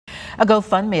A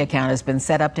GoFundMe account has been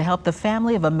set up to help the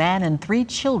family of a man and 3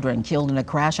 children killed in a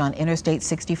crash on Interstate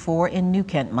 64 in New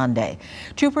Kent Monday.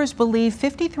 Troopers believe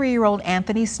 53-year-old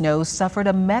Anthony Snow suffered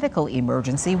a medical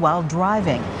emergency while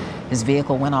driving. His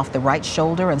vehicle went off the right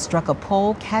shoulder and struck a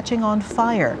pole, catching on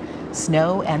fire.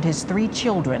 Snow and his 3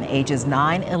 children, ages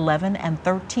 9, 11, and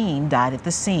 13, died at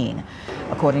the scene.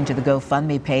 According to the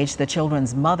GoFundMe page, the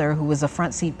children's mother, who was a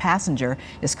front seat passenger,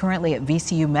 is currently at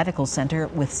VCU Medical Center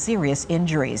with serious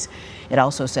injuries. It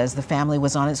also says the family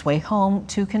was on its way home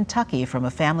to Kentucky from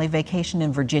a family vacation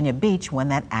in Virginia Beach when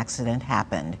that accident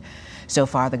happened. So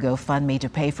far, the GoFundMe to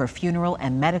pay for funeral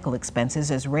and medical expenses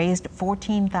has raised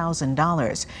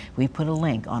 $14,000. We put a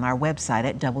link on our website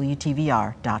at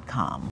WTVR.com.